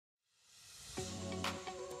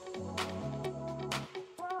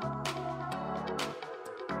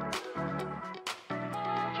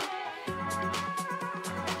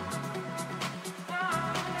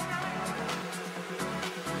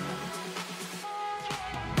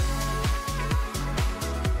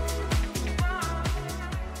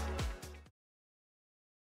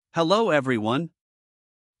Hello everyone.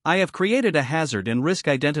 I have created a hazard and risk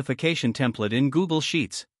identification template in Google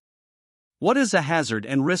Sheets. What is a hazard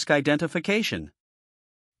and risk identification?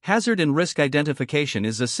 Hazard and risk identification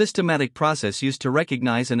is a systematic process used to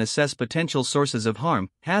recognize and assess potential sources of harm,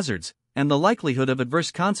 hazards, and the likelihood of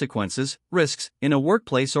adverse consequences, risks, in a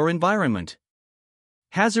workplace or environment.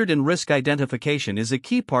 Hazard and risk identification is a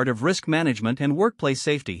key part of risk management and workplace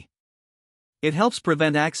safety. It helps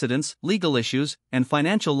prevent accidents, legal issues, and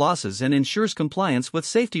financial losses and ensures compliance with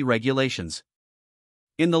safety regulations.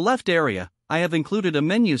 In the left area, I have included a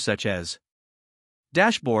menu such as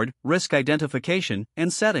Dashboard, Risk Identification,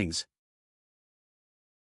 and Settings.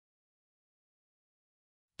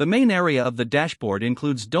 The main area of the dashboard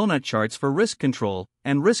includes donut charts for risk control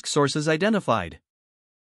and risk sources identified.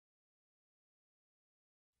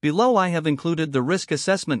 Below I have included the risk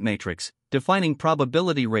assessment matrix, defining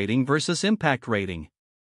probability rating versus impact rating.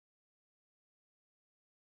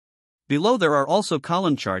 Below there are also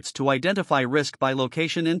column charts to identify risk by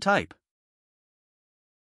location and type.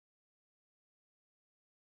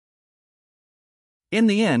 In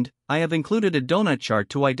the end, I have included a donut chart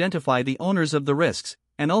to identify the owners of the risks,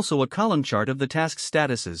 and also a column chart of the task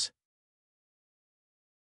statuses.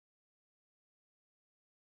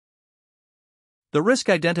 The risk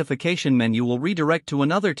identification menu will redirect to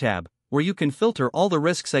another tab, where you can filter all the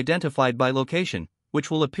risks identified by location,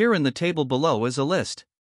 which will appear in the table below as a list.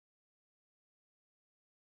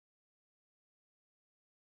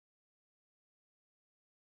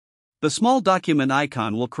 The small document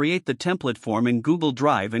icon will create the template form in Google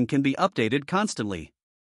Drive and can be updated constantly.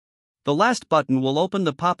 The last button will open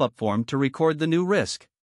the pop-up form to record the new risk.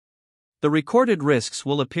 The recorded risks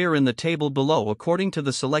will appear in the table below according to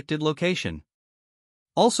the selected location.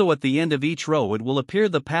 Also at the end of each row it will appear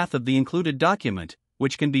the path of the included document,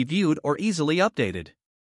 which can be viewed or easily updated.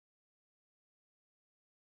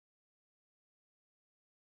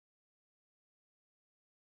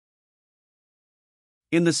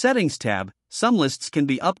 In the Settings tab, some lists can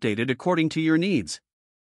be updated according to your needs.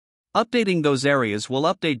 Updating those areas will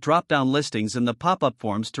update drop-down listings in the pop-up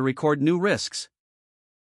forms to record new risks.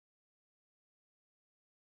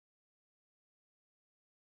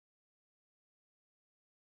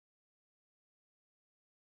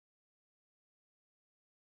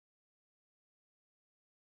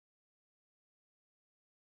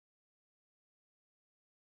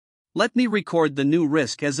 Let me record the new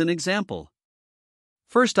risk as an example.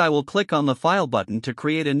 First, I will click on the File button to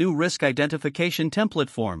create a new risk identification template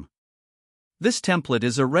form. This template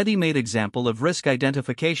is a ready-made example of risk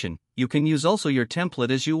identification. You can use also your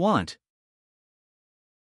template as you want.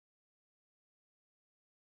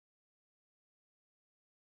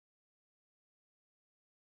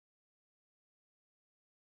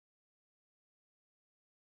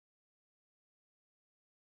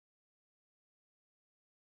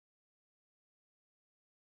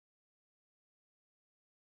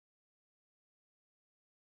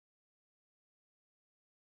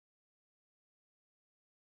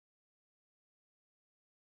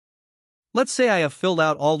 Let's say I have filled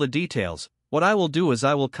out all the details. What I will do is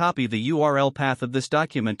I will copy the URL path of this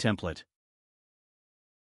document template.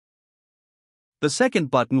 The second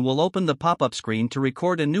button will open the pop-up screen to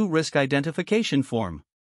record a new risk identification form.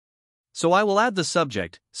 So I will add the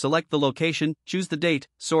subject, select the location, choose the date,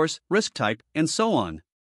 source, risk type, and so on.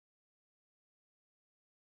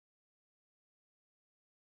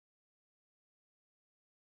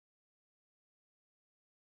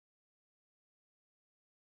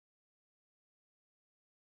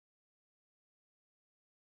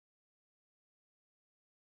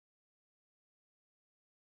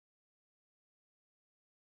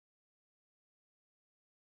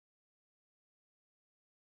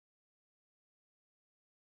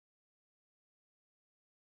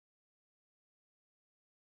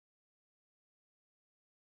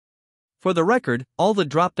 For the record, all the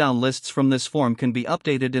drop-down lists from this form can be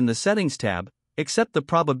updated in the Settings tab, except the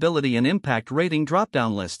probability and impact rating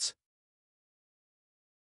drop-down lists.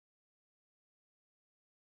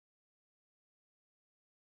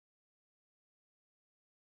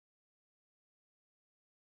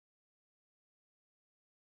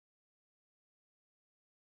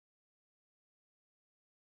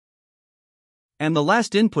 And the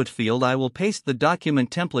last input field I will paste the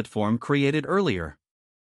document template form created earlier.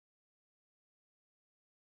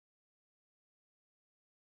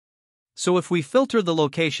 So if we filter the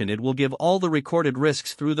location, it will give all the recorded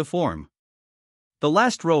risks through the form. The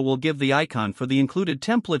last row will give the icon for the included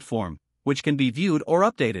template form, which can be viewed or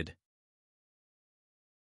updated.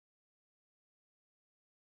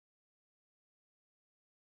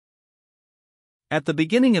 At the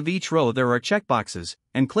beginning of each row there are checkboxes,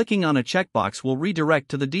 and clicking on a checkbox will redirect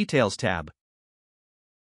to the Details tab.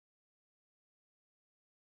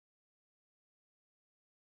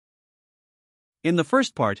 In the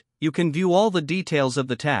first part, you can view all the details of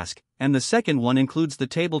the task, and the second one includes the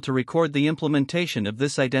table to record the implementation of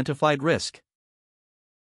this identified risk.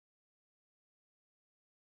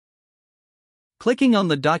 Clicking on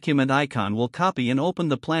the document icon will copy and open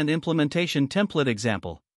the planned implementation template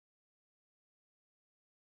example.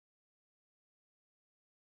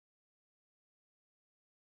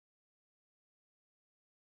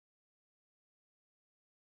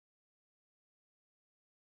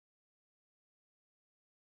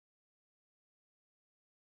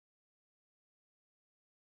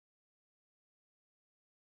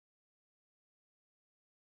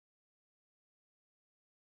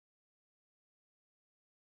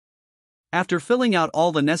 After filling out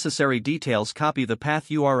all the necessary details, copy the path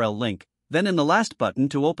URL link, then in the last button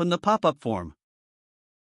to open the pop-up form.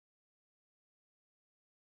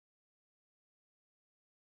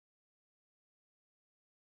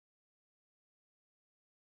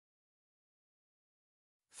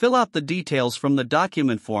 Fill out the details from the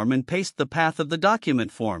document form and paste the path of the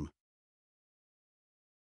document form.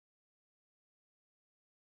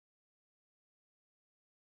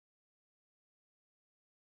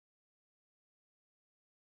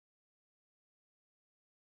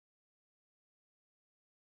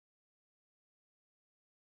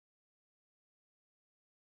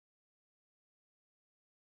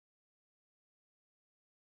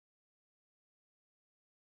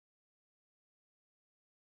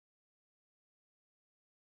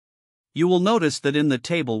 You will notice that in the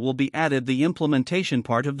table will be added the implementation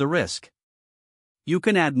part of the risk. You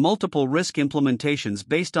can add multiple risk implementations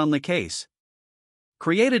based on the case.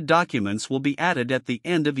 Created documents will be added at the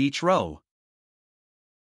end of each row.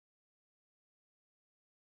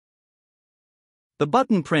 The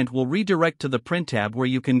button Print will redirect to the Print tab where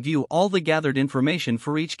you can view all the gathered information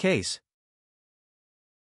for each case.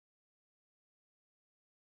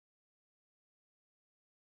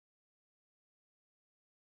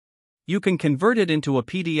 You can convert it into a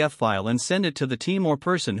PDF file and send it to the team or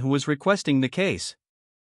person who is requesting the case.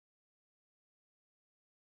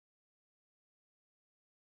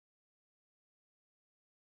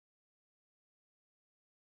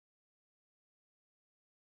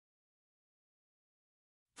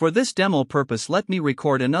 For this demo purpose, let me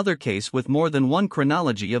record another case with more than one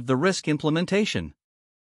chronology of the risk implementation.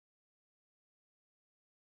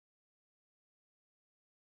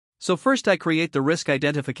 So first I create the risk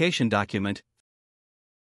identification document.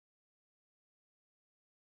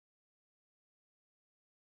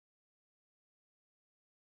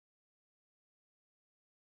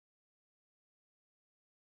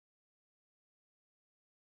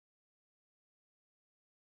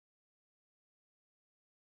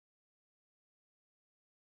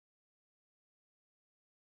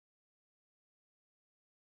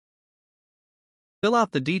 Fill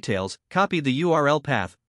out the details, copy the URL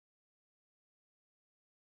path.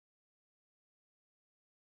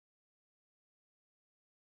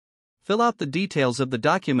 Fill out the details of the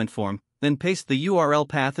document form, then paste the URL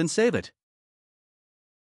path and save it.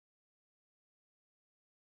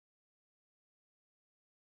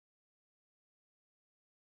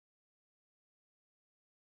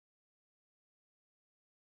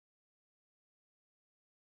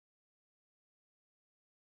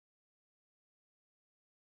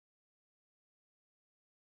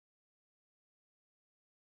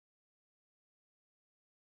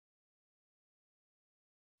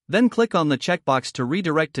 Then click on the checkbox to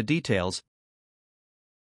redirect to Details.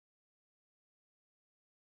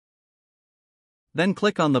 Then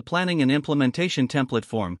click on the Planning and Implementation Template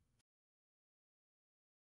form.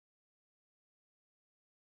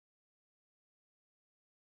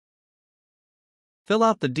 Fill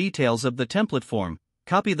out the details of the template form,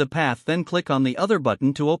 copy the path, then click on the other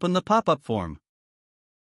button to open the pop-up form.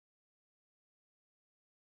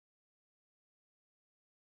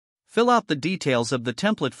 Fill out the details of the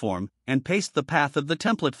template form, and paste the path of the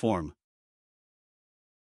template form.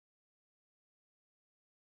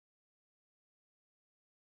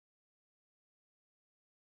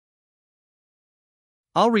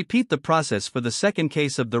 I'll repeat the process for the second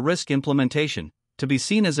case of the risk implementation, to be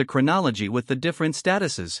seen as a chronology with the different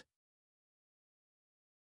statuses.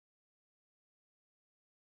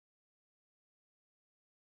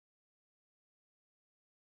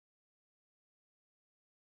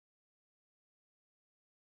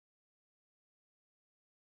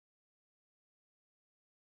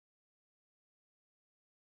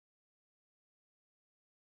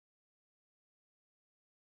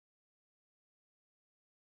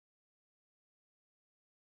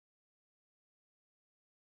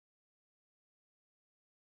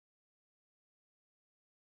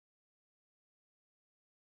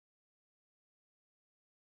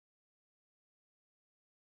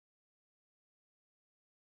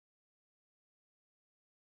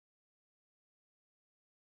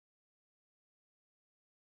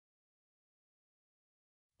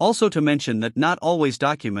 Also, to mention that not always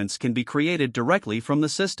documents can be created directly from the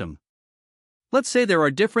system. Let's say there are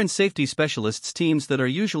different safety specialists teams that are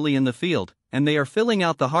usually in the field, and they are filling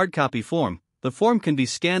out the hard copy form. The form can be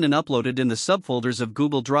scanned and uploaded in the subfolders of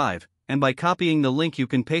Google Drive, and by copying the link you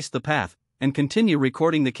can paste the path and continue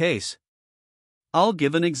recording the case. I'll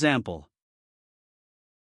give an example.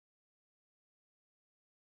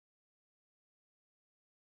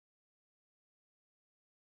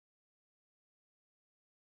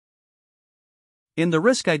 In the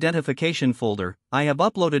risk identification folder, I have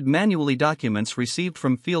uploaded manually documents received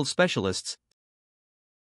from field specialists.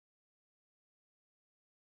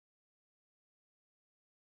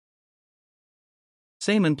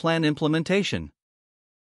 Same in plan implementation.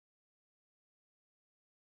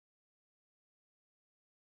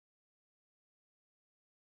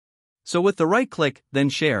 So with the right click, then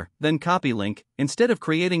share, then copy link, instead of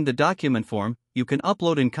creating the document form, you can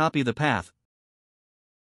upload and copy the path.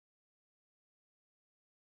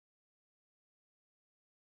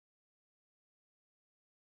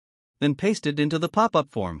 Then paste it into the pop-up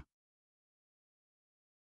form.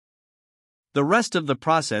 The rest of the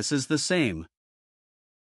process is the same.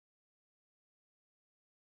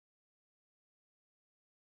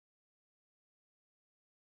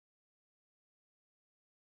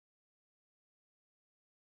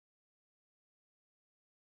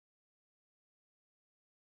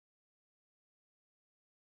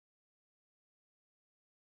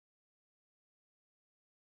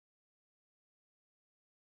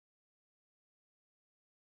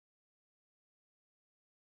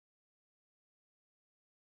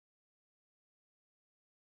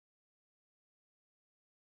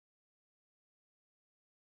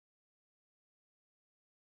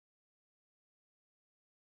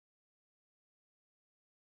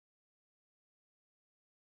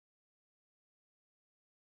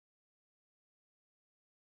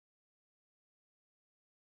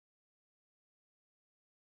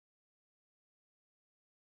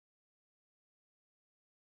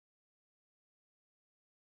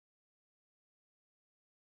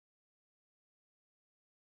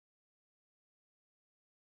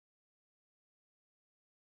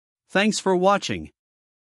 Thanks for watching.